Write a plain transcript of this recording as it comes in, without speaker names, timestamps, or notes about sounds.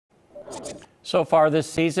So far this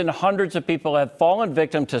season, hundreds of people have fallen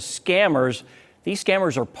victim to scammers. These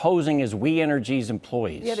scammers are posing as We Energies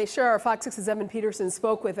employees. Yeah, they sure are. Fox 6's Evan Peterson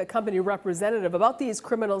spoke with a company representative about these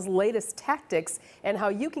criminals' latest tactics and how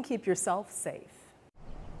you can keep yourself safe.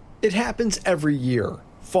 It happens every year.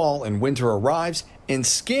 Fall and winter arrives and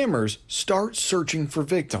scammers start searching for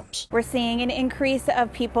victims. We're seeing an increase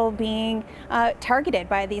of people being targeted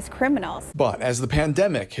by these criminals. But as the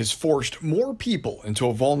pandemic has forced more people into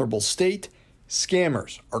a vulnerable state,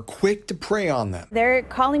 scammers are quick to prey on them. They're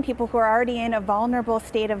calling people who are already in a vulnerable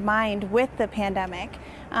state of mind with the pandemic.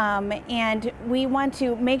 And we want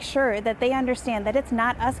to make sure that they understand that it's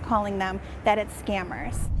not us calling them, that it's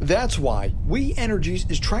scammers. That's why We Energies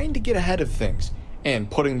is trying to get ahead of things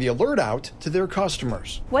and putting the alert out to their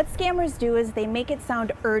customers. What scammers do is they make it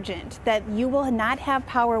sound urgent, that you will not have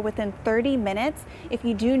power within 30 minutes if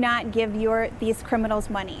you do not give these criminals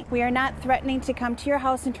money. We are not threatening to come to your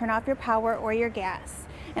house and turn off your power or your gas.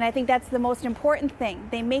 And I think that's the most important thing.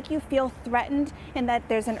 They make you feel threatened and that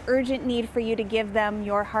there's an urgent need for you to give them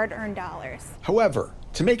your hard-earned dollars. However,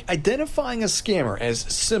 to make identifying a scammer as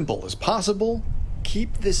simple as possible,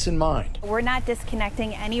 keep this in mind. We're not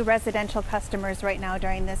disconnecting any residential customers right now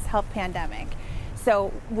during this health pandemic.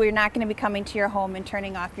 So we're not going to be coming to your home and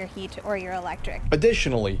turning off your heat or your electric.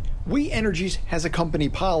 Additionally, We Energies has a company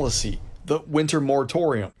policy, the winter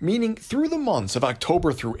moratorium, meaning through the months of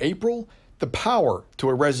October through April, the power to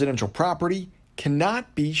a residential property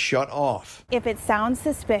cannot be shut off. If it sounds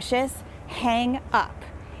suspicious, hang up.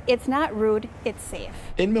 It's not rude, it's safe.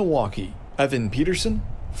 In Milwaukee, Evan Peterson,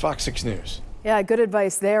 Fox 6 News. Yeah, good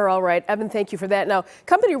advice there. All right, Evan, thank you for that. Now,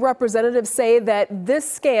 company representatives say that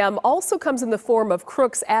this scam also comes in the form of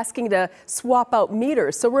crooks asking to swap out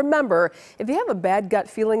meters. So remember, if you have a bad gut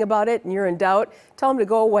feeling about it and you're in doubt, tell them to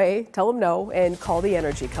go away, tell them no, and call the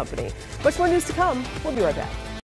energy company. Much more news to come. We'll be right back.